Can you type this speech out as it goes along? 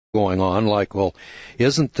going on, like, well,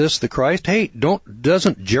 isn't this the Christ? Hey,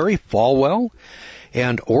 doesn't Jerry Falwell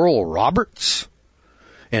and Oral Roberts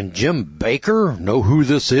and Jim Baker know who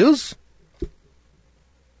this is?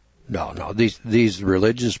 No, these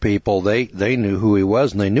religious people, they knew who he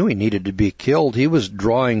was, and they knew he needed to be killed. He was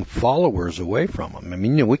drawing followers away from him. I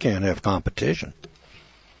mean, we can't have competition.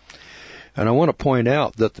 And I want to point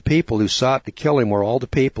out that the people who sought to kill him were all the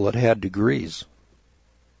people that had degrees.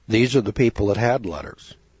 These are the people that had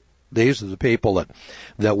letters. These are the people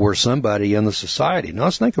that were somebody in the society. Now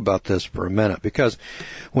let's think about this for a minute, because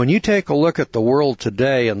when you take a look at the world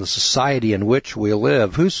today and the society in which we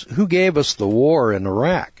live, who gave us the war in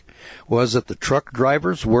Iraq? Was it the truck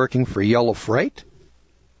drivers working for Yellow Freight?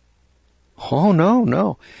 Oh,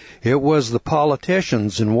 no. It was the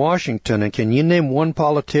politicians in Washington. And can you name one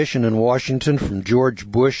politician in Washington from George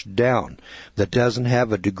Bush down that doesn't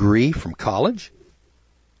have a degree from college?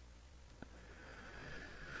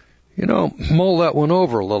 Mull that one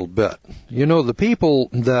over a little bit. The people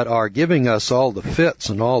that are giving us all the fits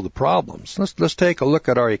and all the problems. Let's take a look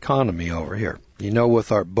at our economy over here.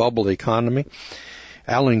 With our bubble economy,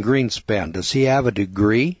 Alan Greenspan, does he have a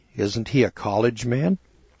degree? Isn't he a college man?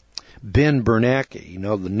 Ben Bernanke,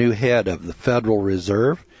 the new head of the Federal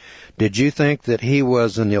Reserve, did you think that he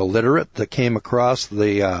was an illiterate that came across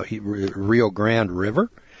the Rio Grande River?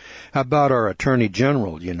 How about our Attorney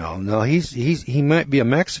General, No, he might be a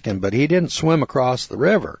Mexican, but he didn't swim across the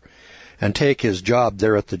river and take his job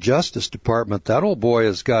there at the Justice Department. That old boy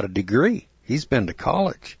has got a degree. He's been to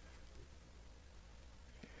college.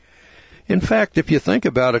 In fact, if you think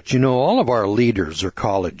about it, all of our leaders are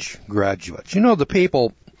college graduates. The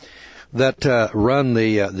people that run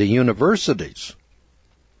the universities,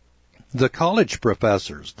 the college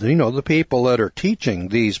professors, the people that are teaching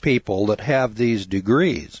these people that have these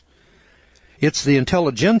degrees. It's the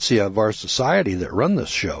intelligentsia of our society that run this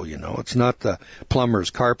show, It's not the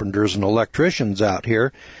plumbers, carpenters, and electricians out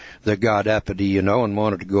here that got uppity, and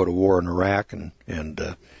wanted to go to war in Iraq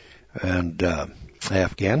and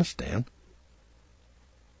Afghanistan.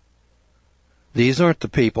 These aren't the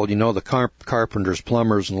people, the carpenters,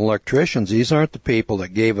 plumbers, and electricians. These aren't the people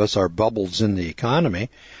that gave us our bubbles in the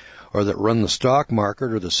economy, or that run the stock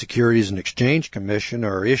market, or the Securities and Exchange Commission,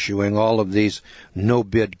 or issuing all of these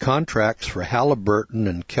no-bid contracts for Halliburton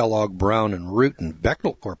and Kellogg Brown and Root and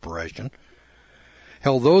Bechtel Corporation.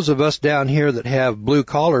 Hell, those of us down here that have blue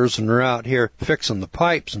collars and are out here fixing the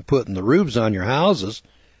pipes and putting the roofs on your houses,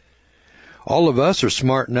 all of us are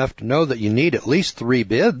smart enough to know that you need at least 3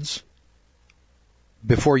 bids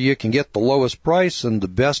before you can get the lowest price and the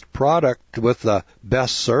best product with the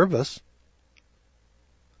best service.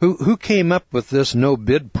 Who came up with this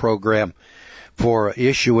no-bid program for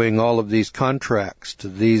issuing all of these contracts to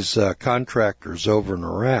these contractors over in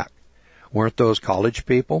Iraq? Weren't those college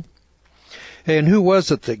people? And who was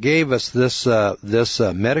it that gave us this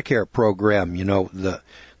Medicare program?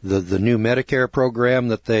 The new Medicare program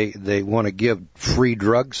that they want to give free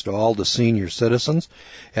drugs to all the senior citizens.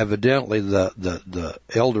 Evidently, the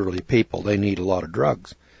elderly people, they need a lot of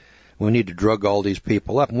drugs. We need to drug all these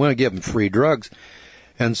people up. We want to give them free drugs.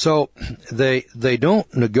 And so they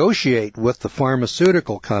don't negotiate with the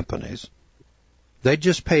pharmaceutical companies. They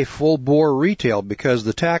just pay full bore retail because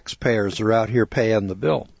the taxpayers are out here paying the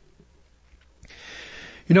bill.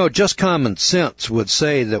 Just common sense would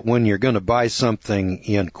say that when you're going to buy something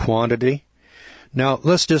in quantity. Now,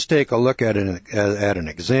 let's just take a look at an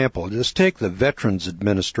example. Just take the Veterans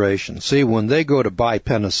Administration. See, when they go to buy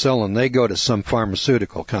penicillin, they go to some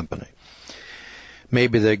pharmaceutical company.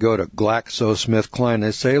 Maybe they go to GlaxoSmithKline.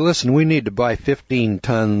 They say, listen, we need to buy 15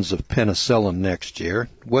 tons of penicillin next year.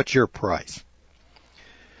 What's your price?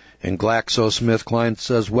 And GlaxoSmithKline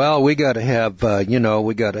says, well, we got to have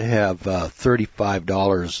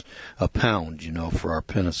 $35 a pound, for our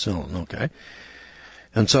penicillin, okay?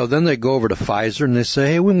 And so then they go over to Pfizer and they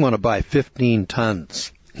say, hey, we want to buy 15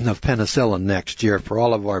 tons of penicillin next year for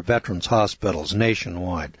all of our veterans hospitals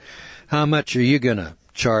nationwide. How much are you going to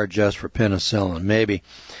charge us for penicillin? Maybe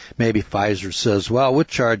Pfizer says, well, we'll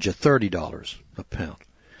charge you $30 a pound.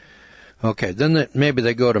 Okay, then maybe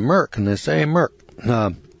they go to Merck and they say, hey, Merck,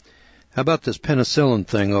 how about this penicillin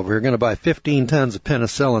thing over here? We're going to buy 15 tons of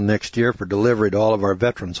penicillin next year for delivery to all of our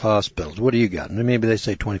veterans hospitals. What do you got? And maybe they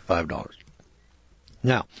say $25.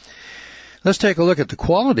 Now, let's take a look at the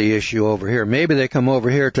quality issue over here. Maybe they come over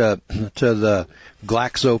here to the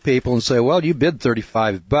Glaxo people and say, well, you bid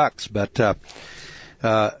 $35, but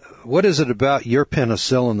what is it about your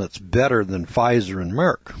penicillin that's better than Pfizer and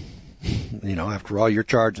Merck? After all, you're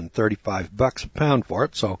charging $35 a pound for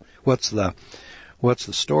it. So what's the What's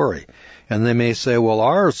the story? And they may say, well,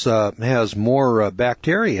 ours has more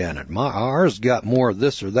bacteria in it. Ours got more of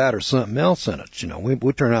this or that or something else in it.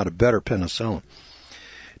 We turn out a better penicillin.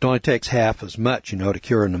 It only takes half as much, to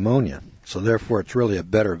cure pneumonia. So therefore, it's really a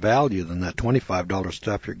better value than that $25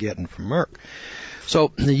 stuff you're getting from Merck.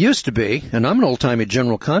 So it used to be, and I'm an old-timey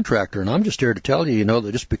general contractor, and I'm just here to tell you,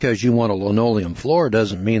 that just because you want a linoleum floor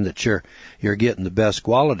doesn't mean that you're getting the best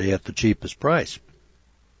quality at the cheapest price.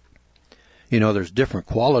 There's different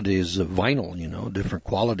qualities of vinyl, different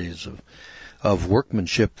qualities of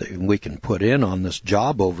workmanship that we can put in on this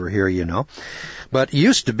job over here, But it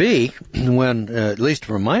used to be, when, at least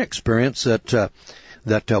from my experience, that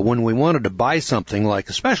when we wanted to buy something like,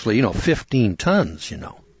 especially, 15 tons,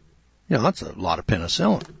 that's a lot of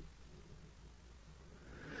penicillin.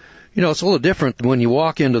 It's a little different when you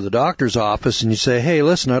walk into the doctor's office and you say, hey,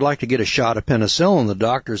 listen, I'd like to get a shot of penicillin. The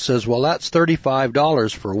doctor says, well, that's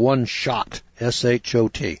 $35 for one shot,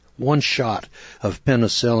 S-H-O-T. One shot of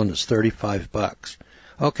penicillin is $35.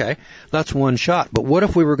 Okay, that's one shot. But what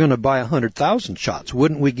if we were going to buy 100,000 shots?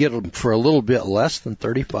 Wouldn't we get them for a little bit less than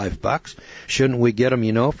 $35? Shouldn't we get them,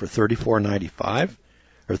 for $34.95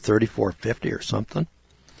 or $34.50 or something?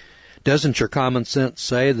 Doesn't your common sense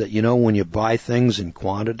say that, when you buy things in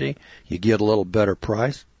quantity, you get a little better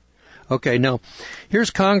price? Okay, now, here's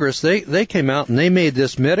Congress. They came out and they made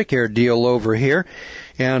this Medicare deal over here,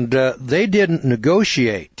 and they didn't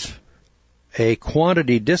negotiate a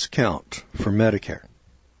quantity discount for Medicare.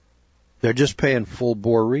 They're just paying full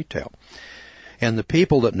bore retail. And the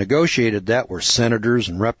people that negotiated that were senators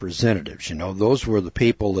and representatives. Those were the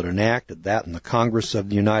people that enacted that in the Congress of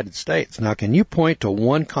the United States. Now, can you point to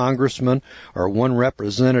one congressman or one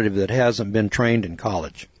representative that hasn't been trained in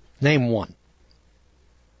college? Name one.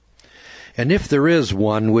 And if there is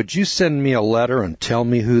one, would you send me a letter and tell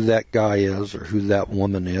me who that guy is or who that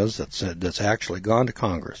woman is that's actually gone to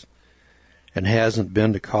Congress and hasn't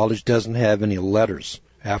been to college, doesn't have any letters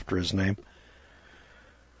after his name?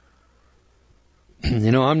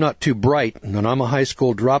 I'm not too bright, and I'm a high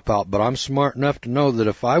school dropout, but I'm smart enough to know that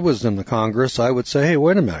if I was in the Congress, I would say, hey,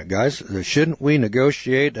 wait a minute, guys, shouldn't we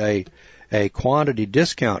negotiate a quantity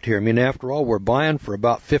discount here? After all, we're buying for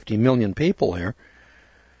about 50 million people here.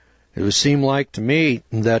 It would seem like to me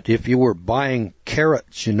that if you were buying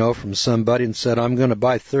carrots, from somebody and said, I'm going to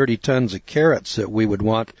buy 30 tons of carrots, that we would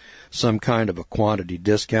want some kind of a quantity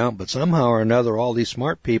discount. But somehow or another, all these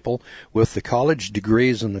smart people with the college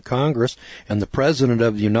degrees in the Congress and the President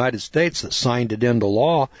of the United States that signed it into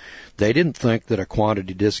law, they didn't think that a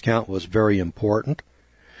quantity discount was very important.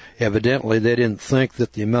 Evidently, they didn't think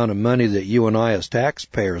that the amount of money that you and I as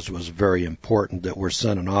taxpayers was very important that we're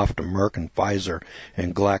sending off to Merck and Pfizer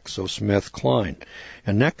and GlaxoSmithKline.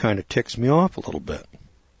 And that kind of ticks me off a little bit.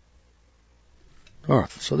 All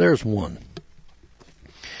right, so there's one.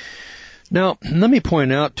 Now, let me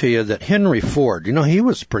point out to you that Henry Ford, he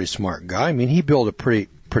was a pretty smart guy. He built a pretty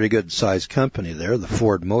good-sized company there, the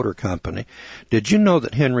Ford Motor Company. Did you know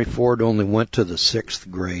that Henry Ford only went to the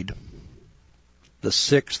 6th grade? The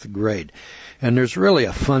 6th grade. And there's really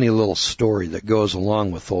a funny little story that goes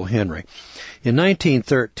along with old Henry. In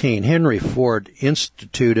 1913, Henry Ford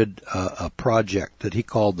instituted a project that he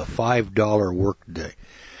called the $5 workday.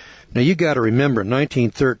 Now, you got to remember, in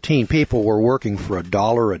 1913, people were working for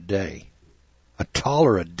 $1 a day.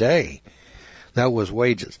 $1 a day. That was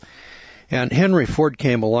wages. And Henry Ford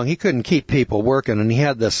came along. He couldn't keep people working, and he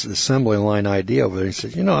had this assembly line idea of it. He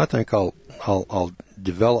said, I think I'll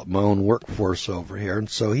develop my own workforce over here. And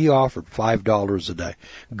so he offered $5 a day.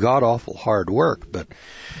 God-awful hard work, but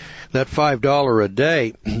that $5 a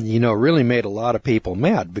day, really made a lot of people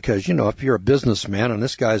mad because, if you're a businessman and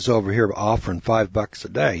this guy's over here offering $5 a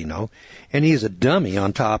day, and he's a dummy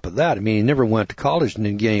on top of that. He never went to college and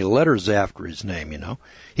didn't get any letters after his name,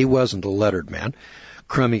 He wasn't a lettered man.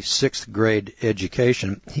 Crummy 6th grade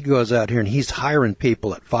education. He goes out here and he's hiring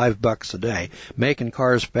people at $5 a day, making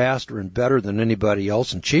cars faster and better than anybody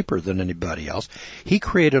else and cheaper than anybody else. He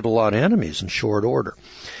created a lot of enemies in short order.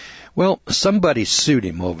 Well, somebody sued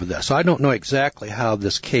him over this. I don't know exactly how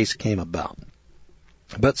this case came about,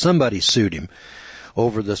 but somebody sued him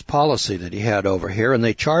over this policy that he had over here, and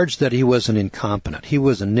they charged that he was an incompetent. He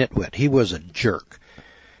was a nitwit. He was a jerk.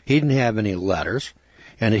 He didn't have any letters,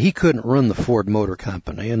 and that he couldn't run the Ford Motor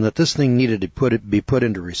Company, and that this thing needed to be put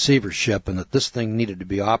into receivership, and that this thing needed to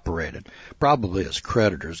be operated, probably his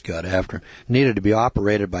creditors got after him, needed to be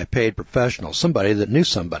operated by paid professionals, somebody that knew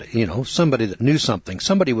somebody, somebody that knew something,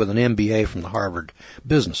 somebody with an MBA from the Harvard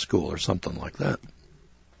Business School or something like that.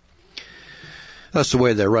 That's the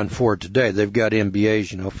way they run Ford today. They've got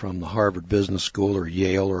MBAs, from the Harvard Business School or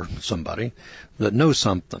Yale or somebody that knows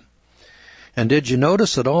something. And did you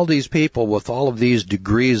notice that all these people with all of these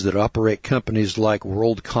degrees that operate companies like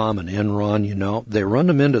WorldCom and Enron, they run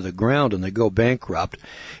them into the ground and they go bankrupt.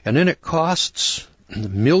 And then it costs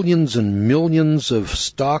millions and millions of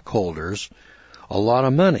stockholders a lot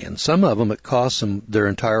of money. And some of them, it costs them their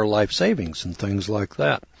entire life savings and things like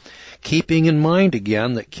that. Keeping in mind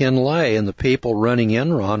again that Ken Lay and the people running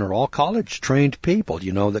Enron are all college-trained people,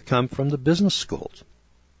 that come from the business schools.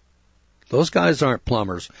 Those guys aren't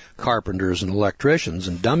plumbers, carpenters, and electricians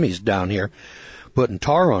and dummies down here putting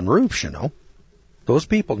tar on roofs, Those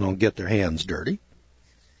people don't get their hands dirty.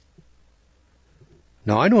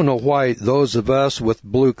 Now, I don't know why those of us with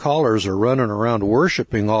blue collars are running around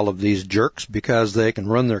worshiping all of these jerks because they can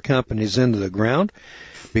run their companies into the ground,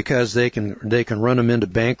 because they can run them into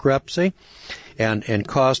bankruptcy and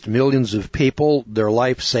cost millions of people their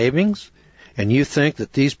life savings. And you think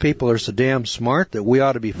that these people are so damn smart that we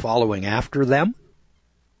ought to be following after them?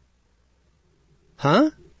 Huh?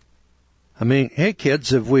 I mean, hey kids,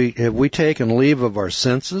 have we taken leave of our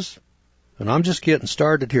senses? And I'm just getting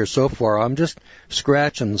started here so far. I'm just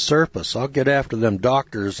scratching the surface. I'll get after them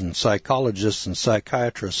doctors and psychologists and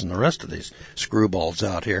psychiatrists and the rest of these screwballs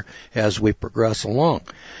out here as we progress along.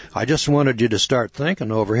 I just wanted you to start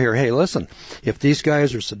thinking over here, hey, listen, if these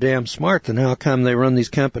guys are so damn smart, then how come they run these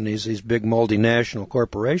companies, these big multinational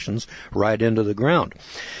corporations, right into the ground?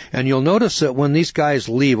 And you'll notice that when these guys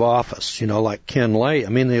leave office, like Ken Lay,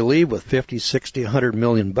 they leave with 50, 60, 100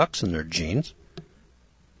 million bucks in their jeans.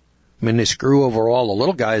 They screw over all the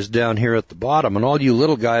little guys down here at the bottom, and all you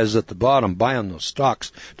little guys at the bottom buying those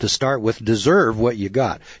stocks to start with deserve what you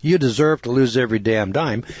got. You deserve to lose every damn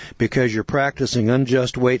dime because you're practicing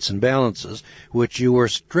unjust weights and balances, which you were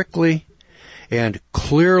strictly and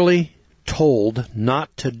clearly told not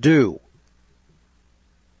to do.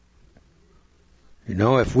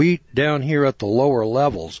 If we down here at the lower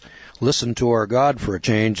levels listened to our God for a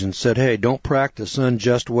change and said, hey, don't practice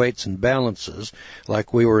unjust weights and balances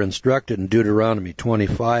like we were instructed in Deuteronomy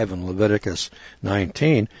 25 and Leviticus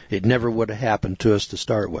 19, it never would have happened to us to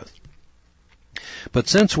start with. But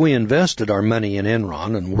since we invested our money in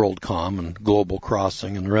Enron and WorldCom and Global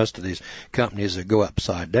Crossing and the rest of these companies that go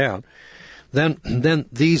upside down, then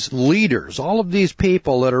these leaders, all of these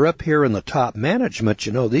people that are up here in the top management,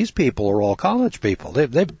 these people are all college people.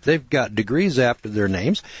 They've got degrees after their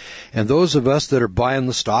names. And those of us that are buying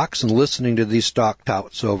the stocks and listening to these stock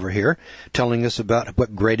touts over here telling us about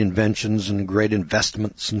what great inventions and great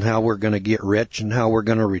investments and how we're going to get rich and how we're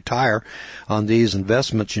going to retire on these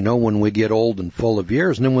investments, when we get old and full of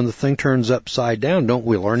years. And then when the thing turns upside down, don't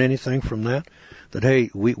we learn anything from that? That, hey,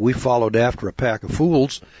 we followed after a pack of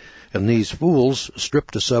fools, and these fools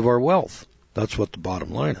stripped us of our wealth. That's what the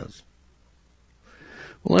bottom line is.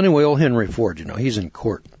 Well, anyway, old Henry Ford, he's in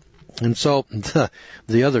court. And so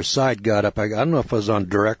the other side got up. I don't know if it was on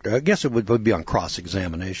direct. I guess it would be on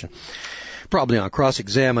cross-examination. Probably on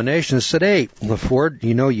cross-examination. It said, hey, Ford,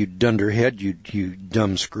 you dunderhead, you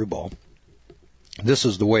dumb screwball. This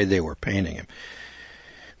is the way they were painting him.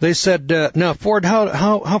 They said, now, Ford,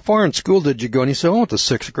 how far in school did you go? And he said, I went to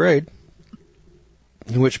 6th grade.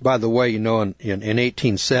 Which, by the way, in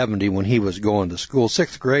 1870 when he was going to school,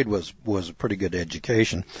 6th grade was a pretty good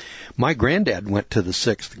education. My granddad went to the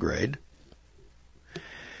 6th grade,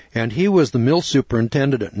 and he was the mill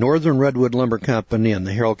superintendent at Northern Redwood Lumber Company and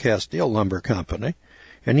the Harold Castile Lumber Company.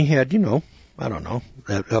 And he had, I don't know,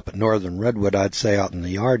 up at Northern Redwood, I'd say out in the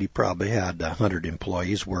yard, he probably had 100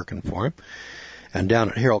 employees working for him. And down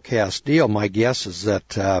at Harold Castile, my guess is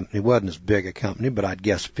that it wasn't as big a company, but I'd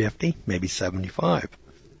guess 50, maybe 75.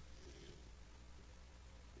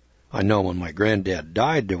 I know when my granddad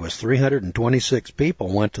died, there was 326 people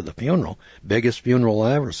went to the funeral. Biggest funeral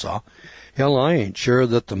I ever saw. Hell, I ain't sure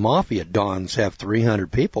that the mafia dons have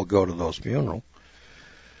 300 people go to those funerals.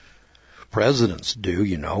 Presidents do,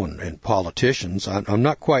 and politicians. I'm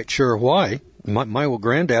not quite sure why. My old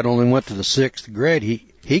granddad only went to the 6th grade.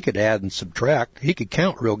 He could add and subtract. He could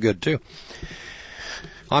count real good, too.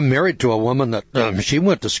 I'm married to a woman that she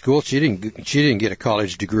went to school. She didn't get a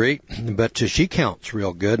college degree, but she counts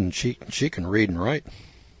real good, and she can read and write,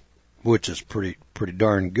 which is pretty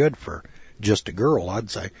darn good for just a girl, I'd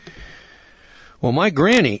say. Well, my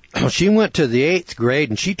granny, she went to the 8th grade,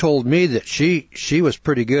 and she told me that she was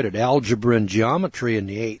pretty good at algebra and geometry in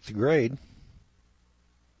the 8th grade.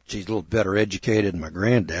 She's a little better educated than my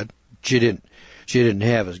granddad. She didn't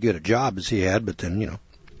have as good a job as he had, but then,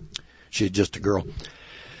 she's just a girl.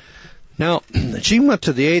 Now, she went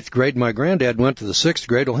to the 8th grade. My granddad went to the 6th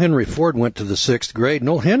grade. Old Henry Ford went to the 6th grade. And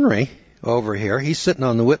old Henry over here, he's sitting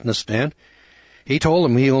on the witness stand. He told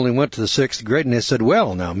them he only went to the 6th grade, and they said,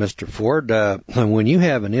 well, now, Mr. Ford, when you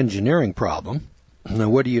have an engineering problem,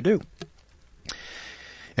 what do you do?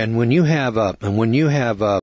 And when you have a